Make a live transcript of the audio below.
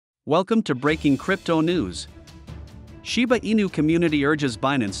Welcome to Breaking Crypto News. Shiba Inu community urges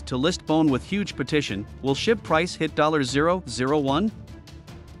Binance to list BONE with huge petition. Will SHIB price hit $0.01?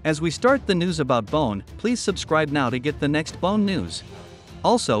 As we start the news about BONE, please subscribe now to get the next BONE news.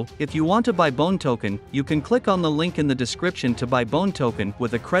 Also, if you want to buy BONE token, you can click on the link in the description to buy BONE token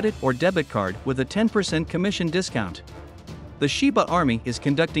with a credit or debit card with a 10% commission discount. The Shiba Army is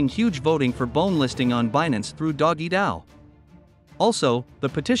conducting huge voting for BONE listing on Binance through DOGGY DAO. Also, the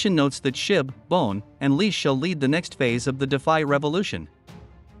petition notes that SHIB, BONE, and LEASH shall lead the next phase of the DeFi revolution.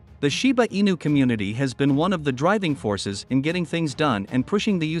 The Shiba Inu community has been one of the driving forces in getting things done and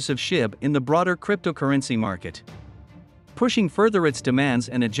pushing the use of SHIB in the broader cryptocurrency market. Pushing further its demands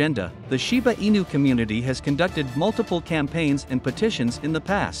and agenda, the Shiba Inu community has conducted multiple campaigns and petitions in the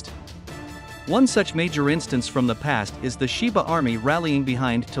past. One such major instance from the past is the Shiba Army rallying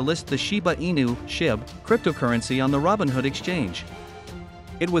behind to list the Shiba Inu (SHIB) cryptocurrency on the Robinhood exchange.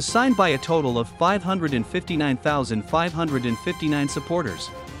 It was signed by a total of 559,559 supporters.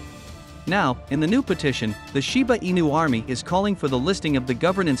 Now, in the new petition, the Shiba Inu Army is calling for the listing of the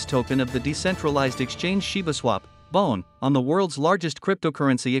governance token of the decentralized exchange ShibaSwap, BONE, on the world's largest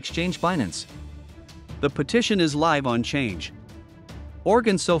cryptocurrency exchange Binance. The petition is live on Change.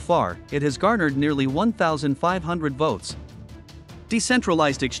 Org, so far, it has garnered nearly 1,500 votes.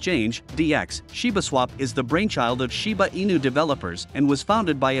 Decentralized Exchange, DX, ShibaSwap is the brainchild of Shiba Inu developers and was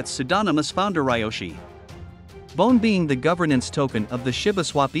founded by its pseudonymous founder Ryoshi. BONE being the governance token of the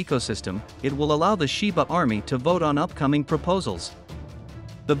ShibaSwap ecosystem, it will allow the Shiba Army to vote on upcoming proposals.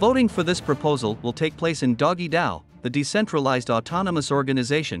 The voting for this proposal will take place in DOGGY DAO, the decentralized autonomous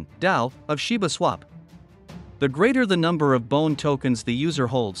organization, DAO, of ShibaSwap. The greater the number of BONE tokens the user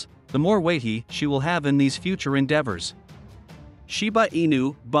holds, the more weight she will have in these future endeavors. Shiba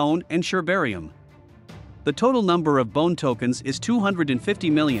Inu, BONE, and Shibarium. The total number of BONE tokens is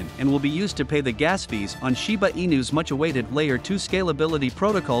 250 million and will be used to pay the gas fees on Shiba Inu's much-awaited Layer 2 scalability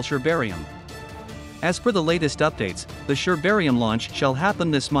protocol Shibarium. As per the latest updates, the Shibarium launch shall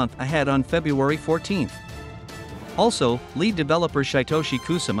happen this month ahead on February 14th. Also, lead developer Shytoshi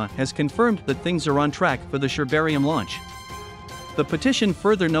Kusama has confirmed that things are on track for the Shibarium launch. The petition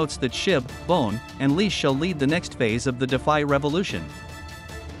further notes that SHIB, BONE, and LEASH shall lead the next phase of the DeFi revolution.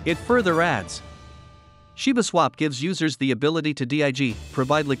 It further adds, ShibaSwap gives users the ability to DIG,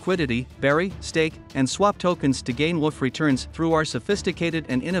 provide liquidity, bury, stake, and swap tokens to gain WOOF returns through our sophisticated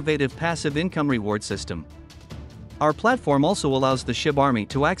and innovative passive income reward system. Our platform also allows the SHIB Army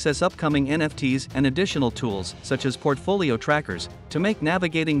to access upcoming NFTs and additional tools, such as portfolio trackers, to make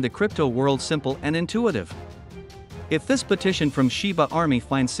navigating the crypto world simple and intuitive. If this petition from Shiba Army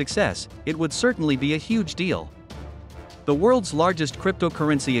finds success, it would certainly be a huge deal. The world's largest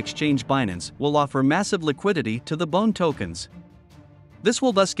cryptocurrency exchange Binance will offer massive liquidity to the BONE tokens. This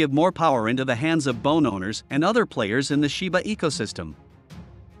will thus give more power into the hands of BONE owners and other players in the Shiba ecosystem.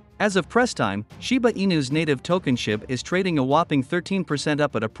 As of press time, Shiba Inu's native token SHIB is trading a whopping 13%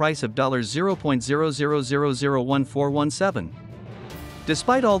 up at a price of $0.00001417.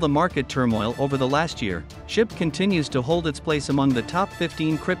 Despite all the market turmoil over the last year, SHIB continues to hold its place among the top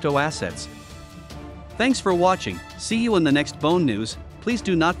 15 crypto assets. Thanks for watching. See you in the next BONE news. Please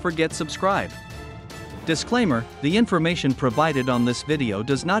do not forget subscribe. Disclaimer: the information provided on this video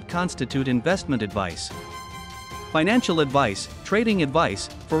does not constitute investment advice. Financial advice, trading advice,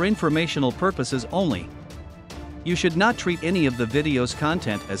 for informational purposes only. You should not treat any of the video's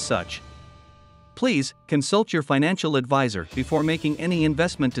content as such. Please consult your financial advisor before making any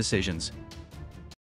investment decisions.